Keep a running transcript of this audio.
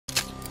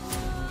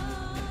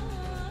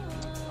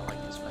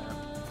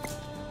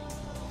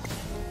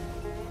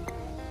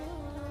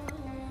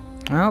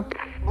Nope.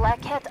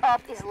 Black Hat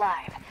Up is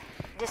live.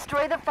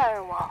 Destroy the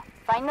firewall,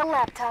 find the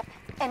laptop,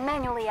 and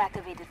manually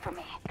activate it for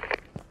me. You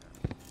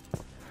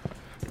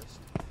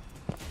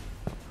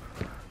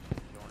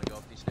want to go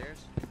up these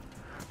stairs?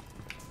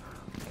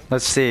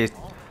 Let's see.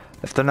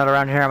 If they're not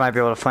around here, I might be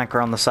able to flank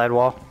around the side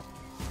wall.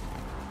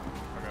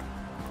 Okay.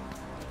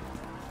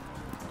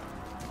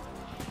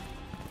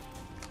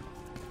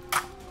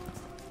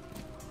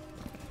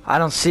 I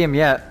don't see him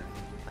yet.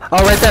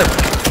 Oh, right there.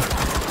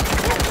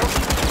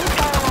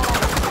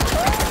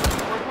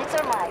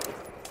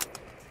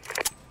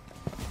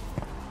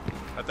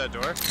 At that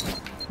door?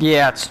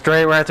 Yeah, it's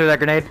straight right through that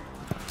grenade.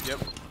 Yep.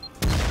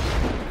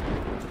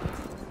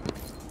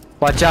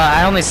 Watch out,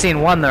 I only seen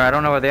one there. I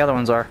don't know where the other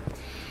ones are.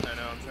 I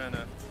know, I'm trying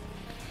to...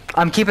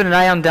 I'm keeping an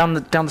eye on down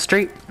the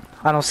street.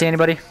 I don't see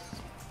anybody.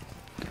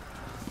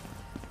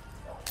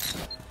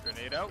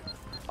 Grenade out?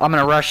 I'm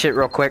gonna rush it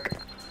real quick.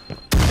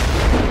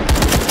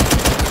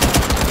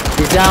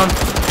 He's down.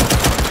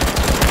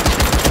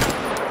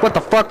 What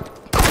the fuck?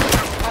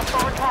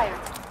 Hostile retired.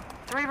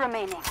 3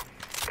 remaining.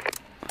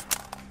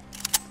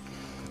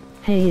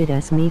 Hey,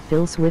 it's me,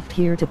 Phil Swift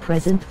here to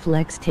present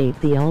Flex Tape,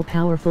 the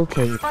all-powerful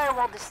tape.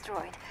 Firewall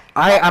destroyed.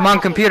 I'm on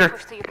computer.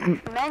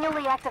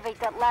 Manually activate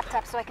that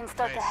laptop so I can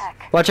start the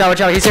hack. Watch out,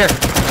 he's here.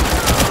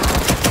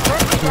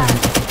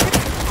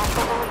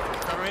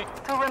 Cover me.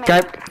 2 remaining.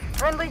 Okay.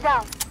 Friendly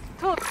down.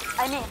 2,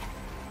 I mean.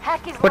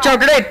 Hack is Watch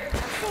live. out, grenade!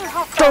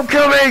 Don't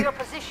kill me! Your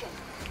position.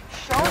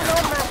 Show no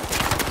mercy.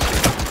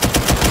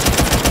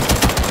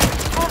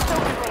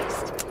 Hostile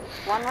erased.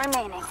 1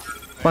 remaining.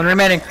 1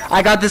 remaining.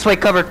 I got this way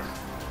covered. Alright.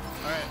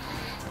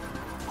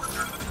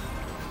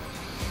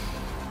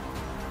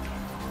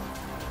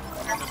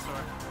 This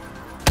door.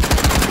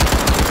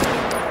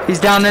 He's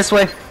down this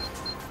way.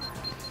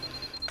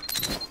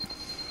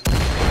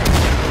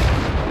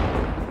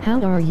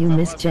 How are you,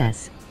 Miss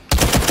Jess?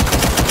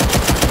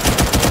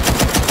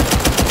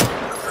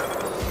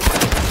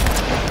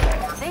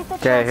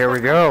 Okay, here we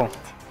go.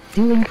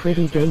 Doing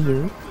pretty gay,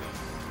 you?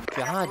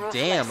 God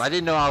damn, I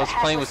didn't know I was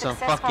playing with some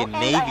fucking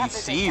Navy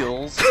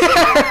SEALs.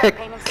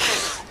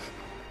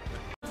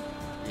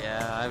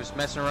 Yeah, I was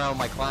messing around with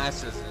my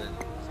classes and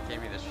it gave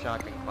me this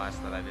shocking class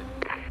that I didn't.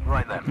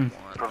 Right then.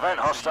 Prevent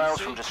hostiles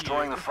from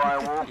destroying the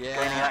firewall, Yeah.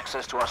 gaining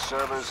access to our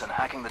servers, and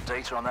hacking the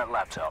data on that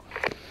laptop.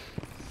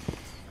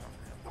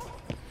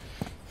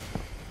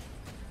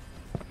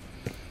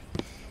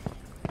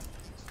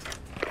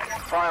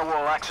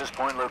 Firewall access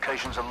point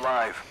locations are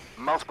live.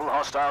 Multiple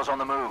hostiles on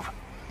the move.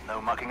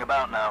 No mucking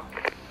about now.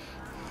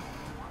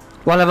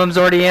 One of them's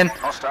already in.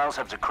 Hostiles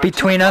have decrypted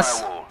Between the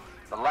us. firewall.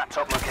 The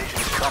laptop location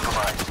is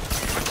compromised.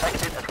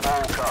 Protect it at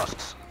all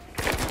costs.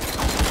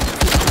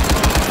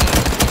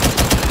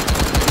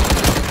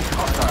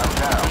 Hostile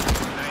down.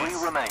 3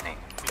 remaining.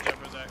 Good job,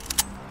 Prozac.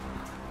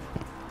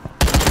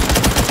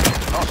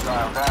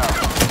 Hostile down. 2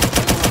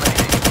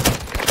 remaining.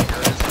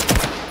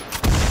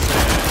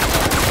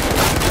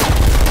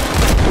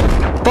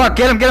 Fuck,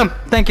 get him.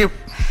 Thank you.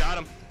 Got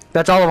him.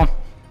 That's all of them.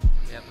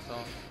 Yeah, that's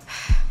all.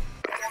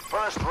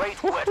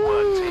 First-rate wet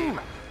work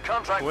team.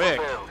 Contract Quick.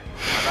 fulfilled.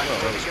 I'd like to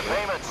take your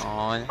payments.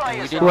 Aw, and Buy we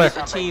yourself didn't get the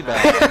something tea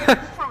back.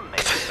 from me.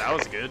 That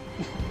was good.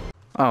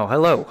 Oh,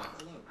 hello.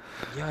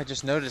 Yeah, I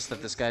just noticed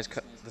that this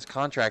this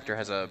contractor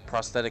has a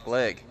prosthetic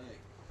leg.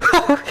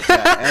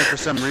 Yeah, and for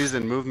some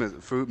reason,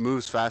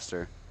 moves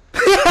faster.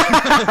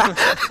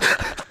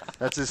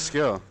 That's his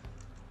skill.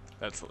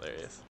 That's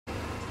hilarious.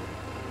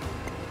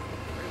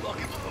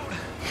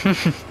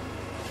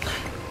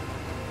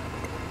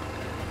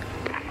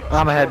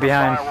 I'm ahead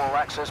behind. Firewall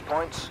access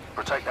points.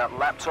 Protect that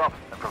laptop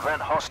and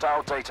prevent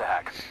hostile data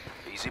hack.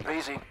 Easy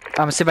peasy. I'm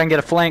gonna see if I can get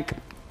a flank. I'm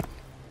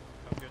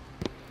good.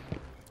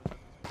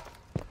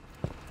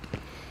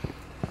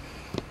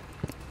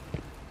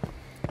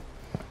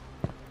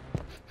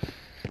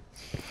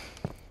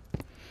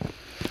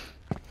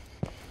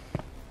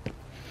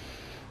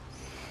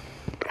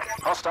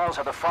 Hostiles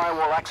have the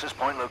firewall access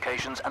point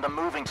locations and are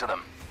moving to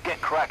them.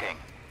 Get cracking.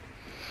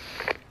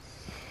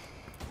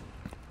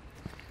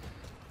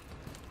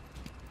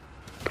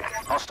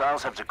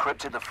 Hostiles have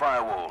decrypted the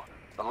firewall.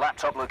 The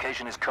laptop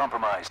location is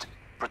compromised.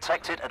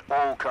 Protect it at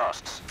all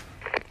costs.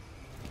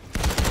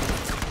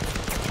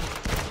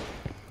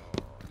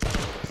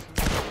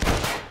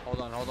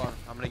 Hold on.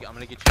 I'm gonna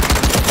get you.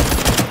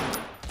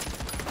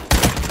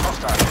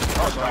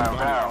 Hostile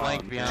down.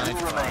 Flank 2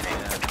 behind. remaining.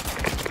 Yeah.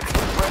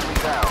 Friendly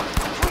down.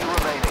 3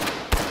 remaining.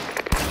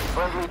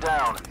 Friendly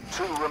down.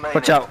 2 remaining.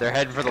 Watch out. They're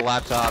heading for the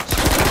laptops.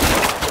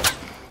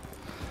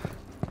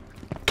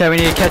 Okay, we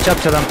need to catch up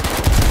to them.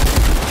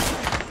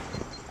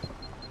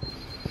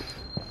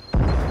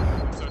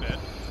 I'm so dead.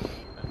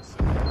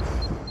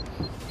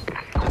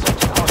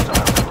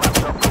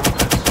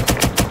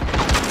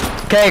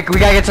 Okay, we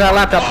gotta get to that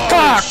laptop.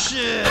 Fuck!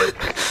 Shit!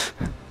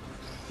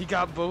 He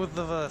got both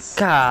of us.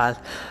 God.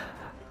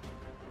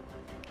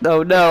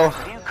 Oh no.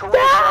 New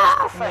coordinates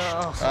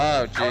professionals.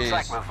 Oh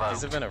Contract jeez. revoked.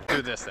 Is it gonna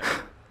do this thing?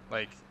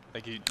 Like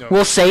you know.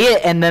 We'll say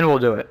it and then we'll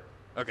do it.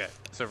 Okay.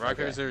 So rock,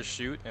 paper, scissors,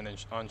 shoot, and then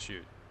on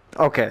shoot.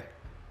 Okay.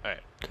 All right.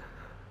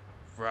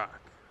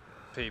 Rock.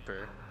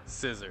 paper,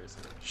 scissors,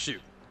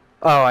 shoot.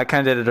 Oh, I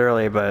kind of did it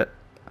early, but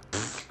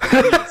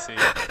You didn't see.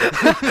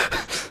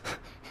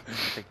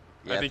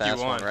 Yeah, I think fast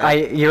you won. one,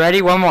 right? you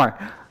ready? One more.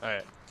 All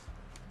right.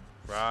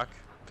 Rock,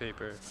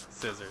 paper,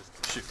 scissors,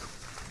 shoot.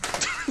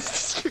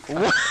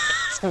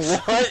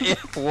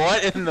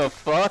 What in the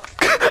fuck?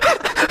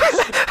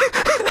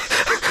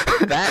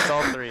 That's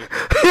all three.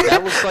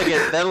 That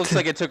looks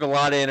like it took a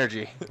lot of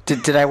energy.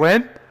 Did I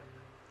win?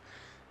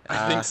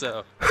 I think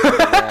so. Yeah,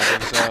 I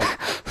think so.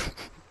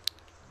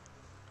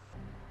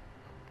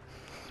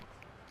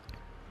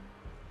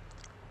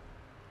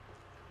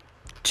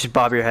 Just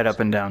bob your head up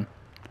and down.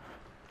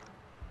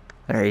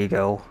 There you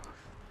go.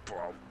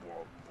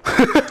 Oof,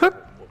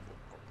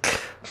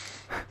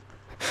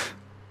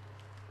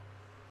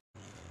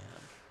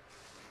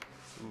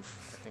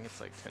 I think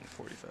it's like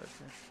 10:45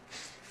 here.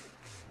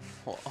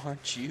 Well,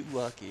 aren't you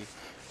lucky?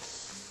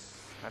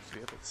 I have to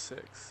be up at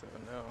 6, so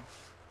no.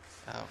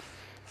 Oh,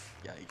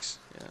 yikes!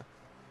 Yeah.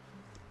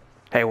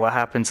 Hey, what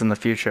happens in the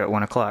future at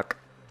 1 o'clock?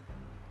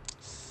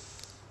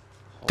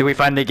 Do we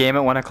find the game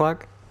at 1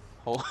 o'clock?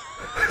 Oh.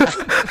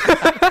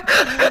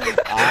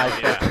 I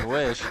fucking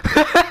wish.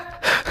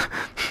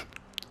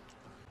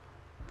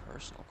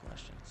 Personal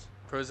questions.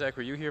 Prozac,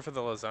 were you here for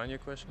the lasagna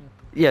question?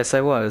 Yes, I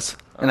was.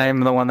 And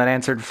I'm the one that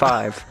answered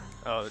 5.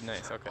 Oh,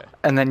 nice. Okay.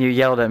 And then you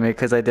yelled at me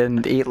because I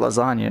didn't eat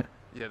lasagna.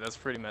 Yeah, that's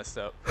pretty messed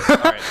up.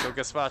 Alright, so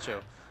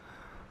gazpacho.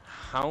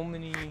 How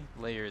many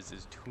layers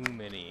is too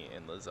many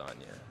in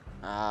lasagna?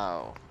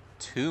 Oh,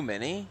 too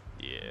many?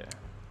 Yeah.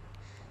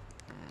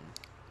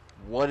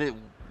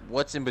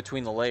 What's in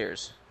between the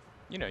layers?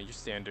 You know, your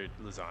standard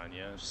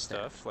lasagna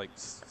stuff, like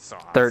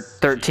sauce.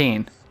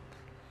 13.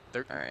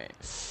 All right.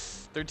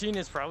 13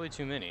 is probably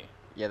too many.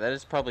 Yeah, that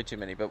is probably too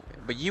many. But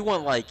you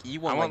want like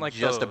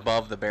just the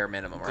above the bare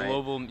minimum, right?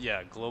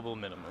 Global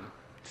minimum.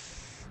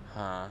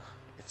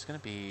 It's gonna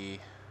be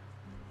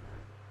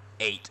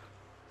 8.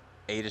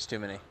 8 is too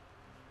many.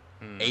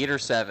 8 or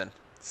 7.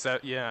 So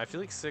yeah, I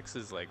feel like 6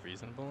 is like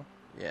reasonable.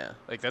 Yeah.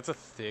 Like that's a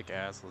thick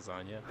ass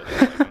lasagna, but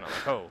it's like, I'm not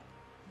like, oh,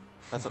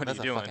 That's what are a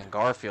you doing? fucking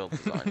Garfield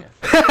lasagna.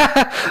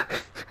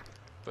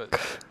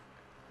 But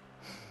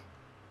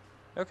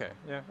okay,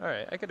 yeah, all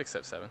right, I could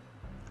accept 7.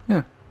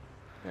 Yeah.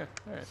 Yeah,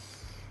 all right.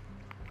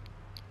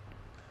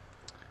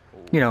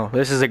 You know,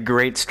 this is a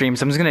great stream,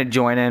 so I'm just going to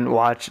join in,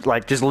 watch,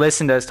 like, just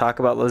listen to us talk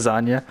about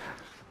lasagna.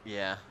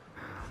 Yeah.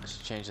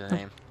 Just change the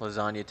name.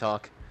 Lasagna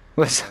talk.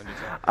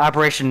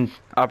 Operation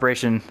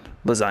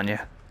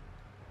Lasagna.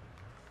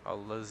 A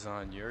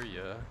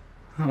lasagna.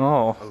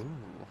 Oh. Ooh.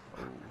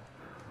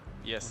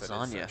 Yes, that is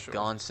Lasagna. sexual.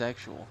 Gone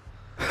sexual.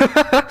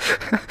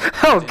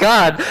 Oh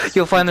God,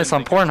 you'll find this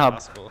on Didn't think it was Pornhub.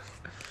 possible.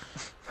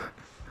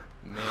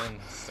 Man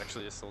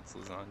sexually assaults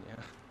lasagna.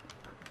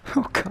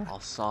 Oh God. All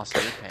sauce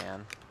in your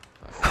pan.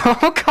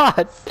 Oh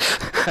God.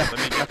 Let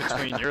me get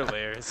between your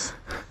layers.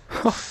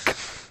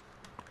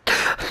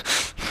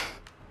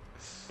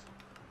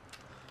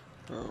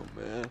 Oh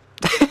man.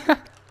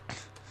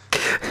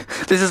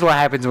 This is what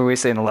happens when we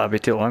stay in the lobby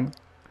too long.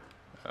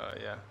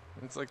 Yeah,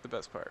 it's like the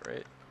best part,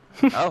 right?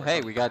 Oh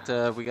hey, we got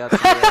the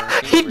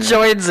He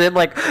joins in,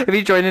 like, if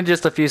he joined in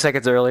just a few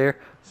seconds earlier.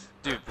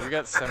 Dude, we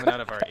got 7 out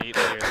of our 8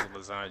 layers of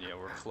lasagna.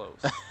 We're close.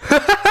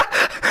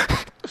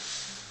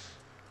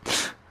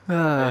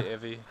 Hey,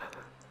 Evie.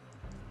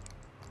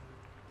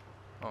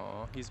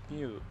 Aw, he's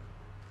mute.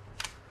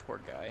 Poor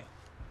guy.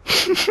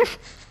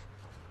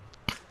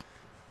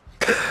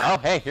 Oh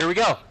hey, here we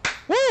go.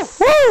 Woo!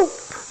 Woo!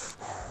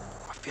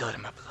 I feel it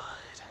in my blood.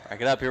 Back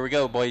it up, here we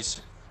go,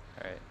 boys.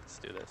 Alright, let's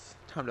do this.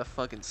 Time to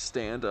fucking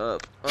stand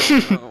up.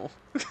 Oh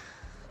no.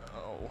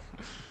 Oh.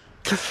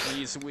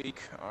 Knees weak,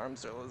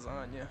 arms are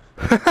lasagna.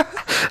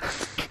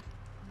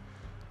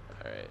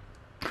 Alright.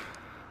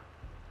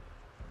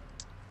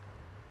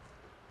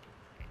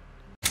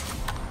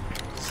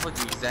 This is like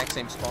the exact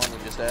same spawn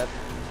we just had.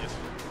 Yes.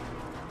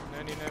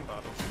 99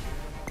 bottles.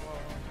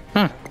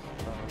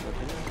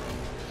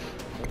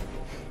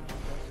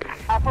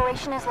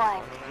 Operation is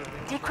live.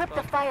 Decrypt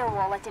the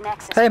firewall at an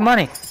access Hey, point.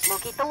 money.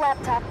 Locate the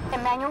laptop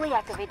and manually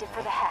activate it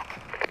for the hack.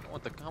 I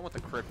want the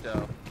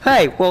crypto.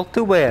 Hey, well,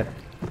 too bad.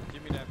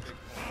 Give me that big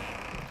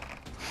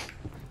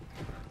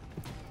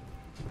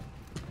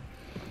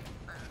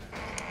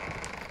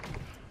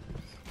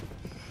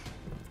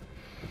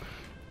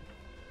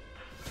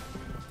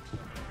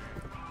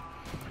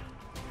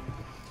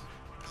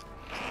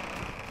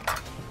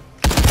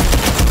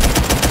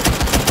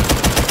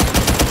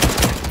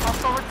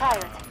Hostile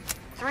retired.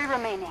 3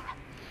 remaining.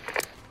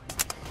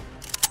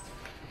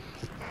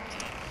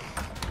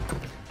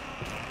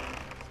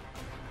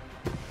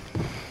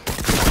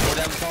 Go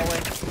down the hallway.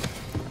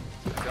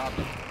 Drop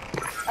them.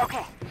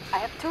 Okay, I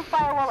have 2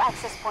 firewall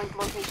access point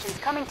locations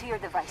coming to your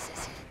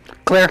devices.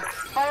 Clear.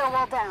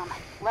 Firewall down.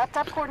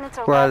 Laptop coordinates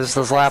are Where logged is to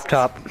this devices.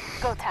 laptop?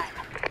 Go time.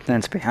 Then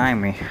it's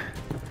behind me.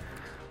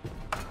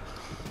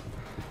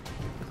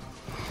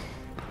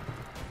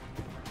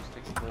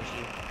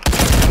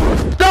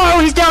 No,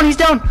 he's down, he's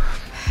down!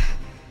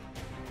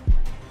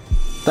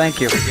 Thank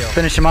you.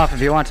 Finish him off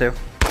if you want to.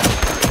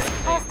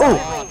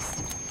 Hostile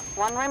released.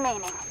 One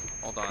remaining.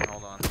 Hold on,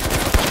 hold on.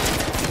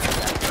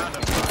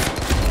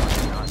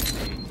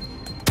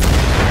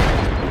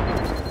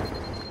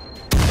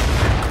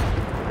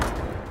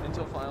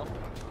 Intel file.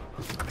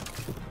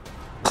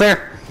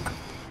 Clear.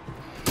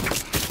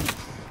 Is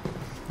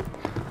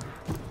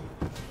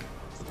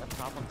that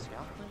top on the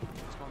scout thing?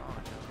 What's going on?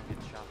 I know I'm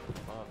getting shot from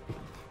above.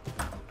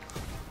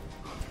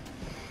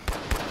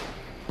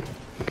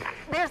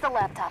 There's the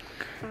laptop.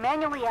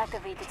 Manually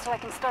activated so I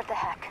can start the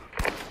hack.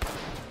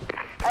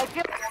 I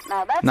feel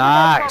now that's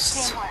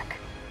Nice. teamwork.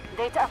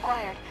 Data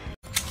acquired.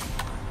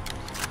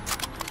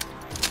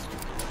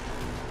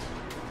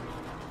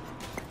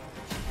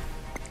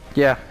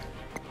 Yeah.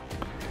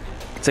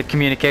 It's a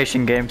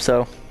communication game,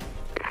 so.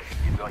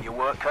 You've got your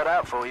work cut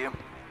out for you.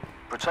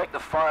 Protect the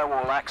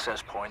firewall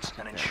access points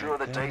and ensure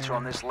the data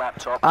on this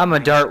laptop. I'm a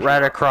remains dart secure.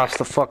 right across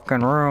the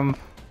fucking room.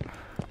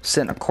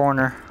 Sit in a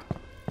corner.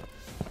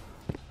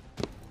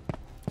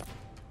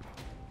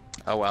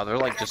 Oh wow, they're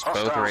like just both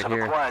Hostiles right have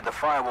here. acquired the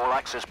firewall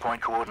access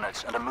point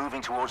coordinates and are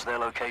moving towards their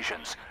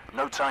locations.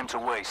 No time to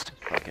waste.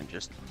 Fucking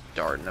just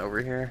darting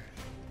over here.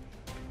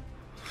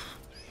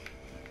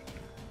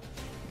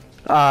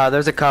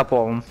 There's a couple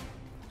of them.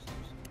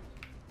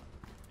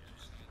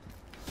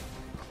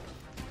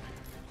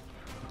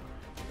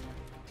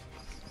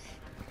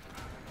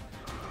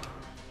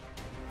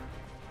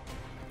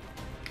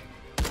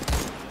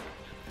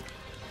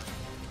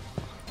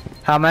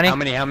 How many? How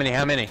many? How many?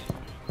 How many?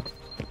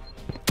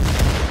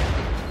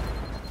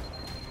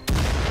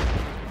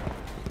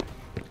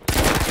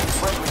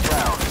 Friendly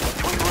down.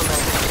 3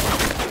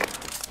 remaining.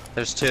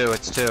 There's two.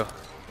 It's two.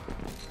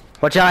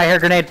 Watch out, I hear a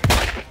grenade.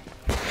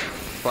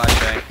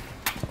 Flashbang.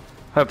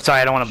 Oh,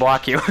 sorry, I don't want to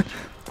block you.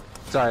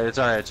 It's alright. It's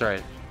alright. It's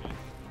alright.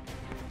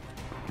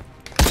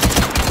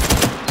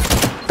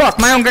 Fuck,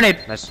 my own grenade.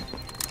 Nice.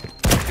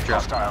 Good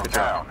job. Hostile Good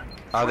job. down.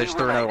 Oh, they 3 just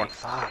threw another one. remaining.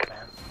 Fuck, man.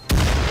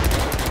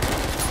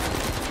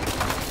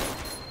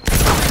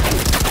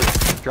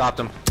 Dropped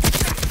him.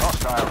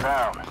 Hostile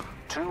down.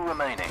 2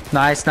 remaining.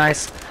 Nice,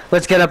 nice.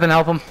 Let's get up and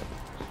help them.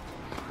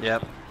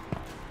 Yep.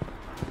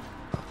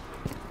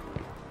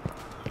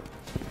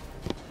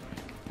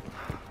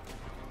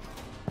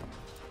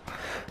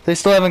 They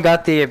still haven't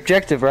got the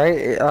objective,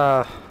 right?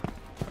 No,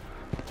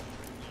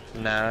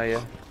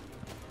 yeah.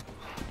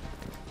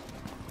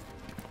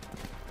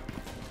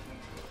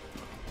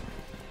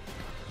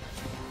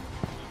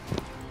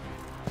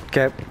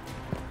 Okay.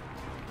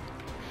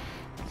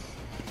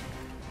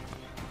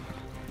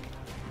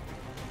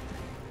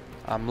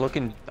 I'm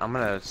looking. I'm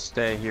gonna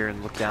stay here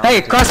and look down. Hey,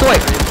 across the way.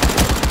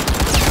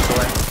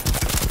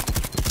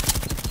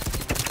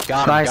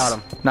 Got him. Nice. Got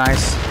him.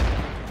 Nice.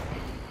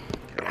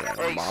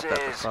 Mop that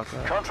the Aces. fuck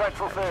up. Contract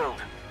fulfilled.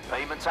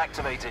 Payments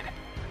activated.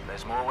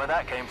 There's more where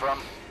that came from.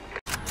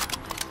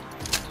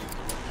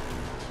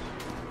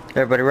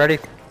 Everybody ready?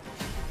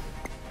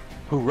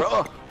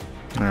 Hoorah!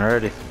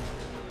 Alrighty.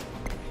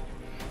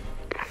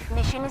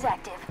 Mission is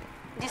active.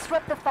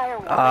 Disrupt the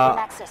firewall with an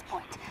access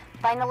point.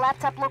 Find the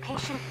laptop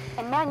location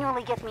and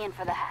manually get me in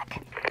for the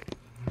hack.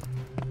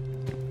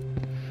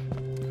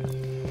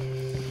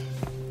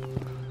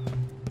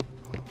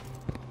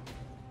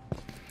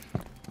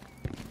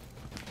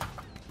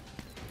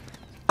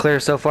 Clear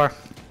so far.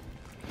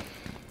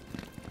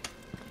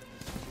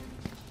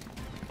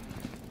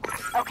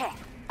 Okay.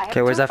 I have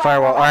Okay, where's 2 that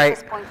firewall? Alright.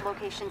 access point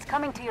locations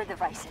coming to your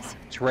devices.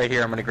 It's right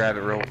here. I'm gonna grab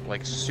it real,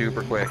 like,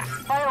 super quick.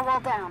 Firewall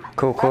down.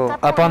 Cool, cool.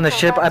 Laptop Up on the pointer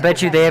ship. I left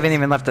bet you they devices. haven't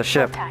even left the No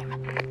ship. time.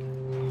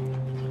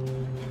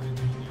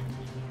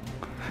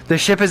 The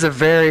ship is a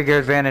very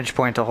good vantage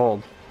point to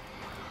hold.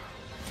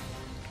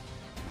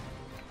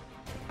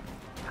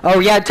 Oh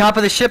yeah, top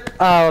of the ship,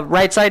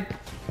 right side.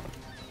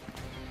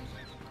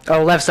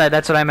 Oh, left side,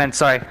 that's what I meant,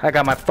 sorry. I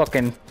got my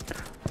fucking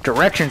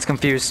directions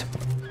confused.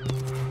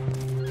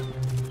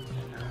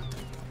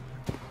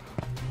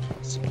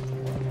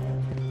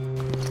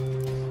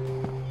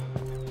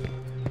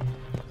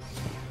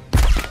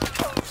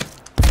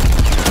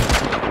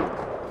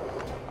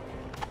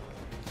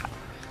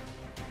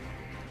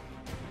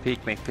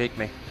 Peek me. Peek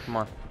me. Come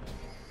on.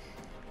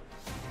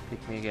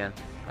 Peek me again.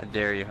 I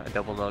dare you. I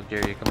double dog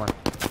dare you. Come on.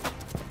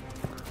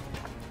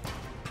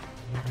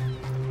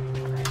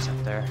 Nice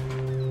up there.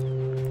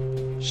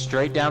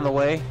 Straight down the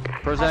way.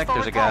 Prozac,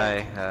 there's a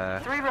guy.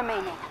 3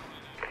 remaining.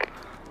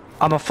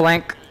 I'm a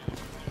flank.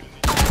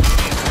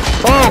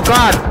 Oh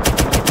god!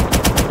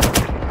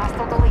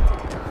 Hostile deleted.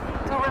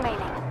 2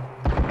 remaining.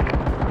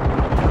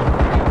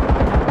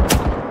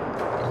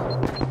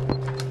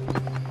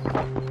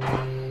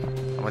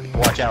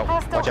 Watch out.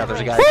 Watch out. There's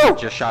a guy Woo! who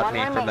just shot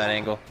me from that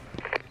angle.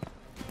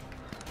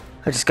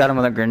 I just got him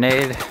with a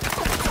grenade.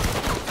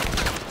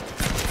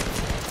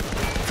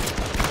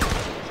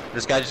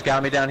 This guy just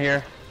got me down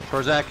here.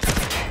 Prozac.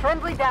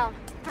 Friendly down.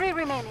 3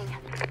 remaining.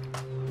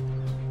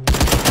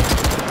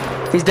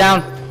 He's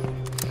down.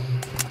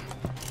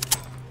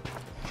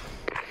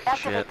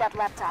 Activate Shit. that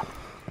laptop.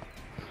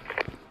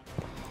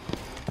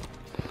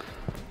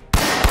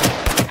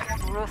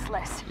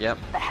 Ruthless. Yep.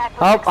 The hack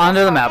Oh, was onto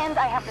the successful map. And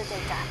I have the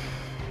data.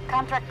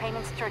 Contract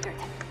payments triggered.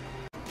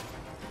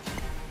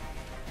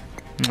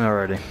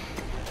 Alrighty.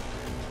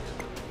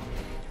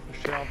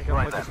 Shit, I don't think I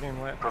Right put this then.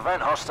 game lit.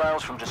 Prevent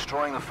hostiles from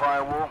destroying the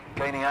firewall,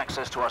 gaining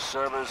access to our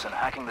servers, and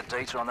hacking the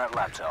data on that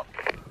laptop.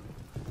 Yeah,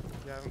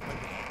 I haven't played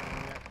this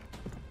game yet.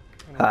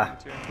 I'm Ah. going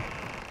to.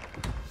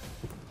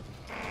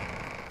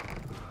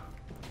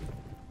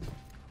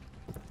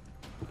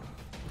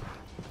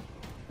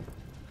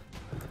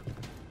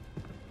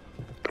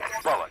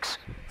 Bollocks.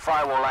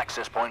 Firewall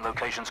access point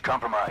locations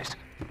compromised.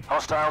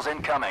 Hostiles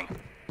incoming.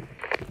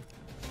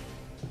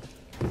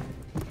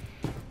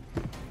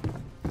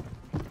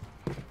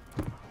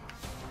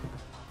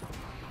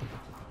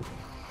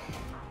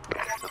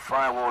 The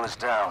firewall is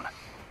down.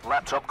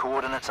 Laptop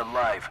coordinates are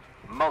live.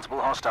 Multiple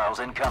hostiles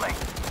incoming.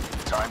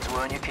 Time to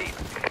earn your keep.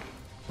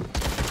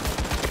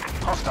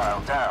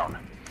 Hostile down.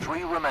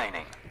 3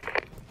 remaining.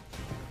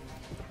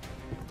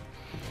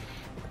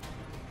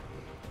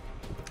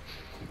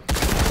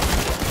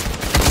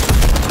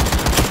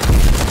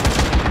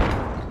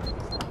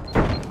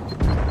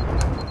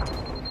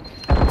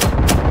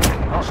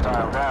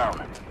 Hostile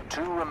down.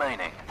 2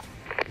 remaining.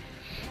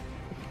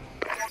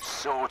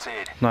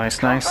 Sorted. Nice,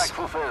 Contract nice.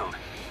 fulfilled.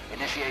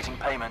 Initiating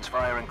payments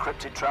via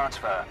encrypted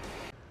transfer.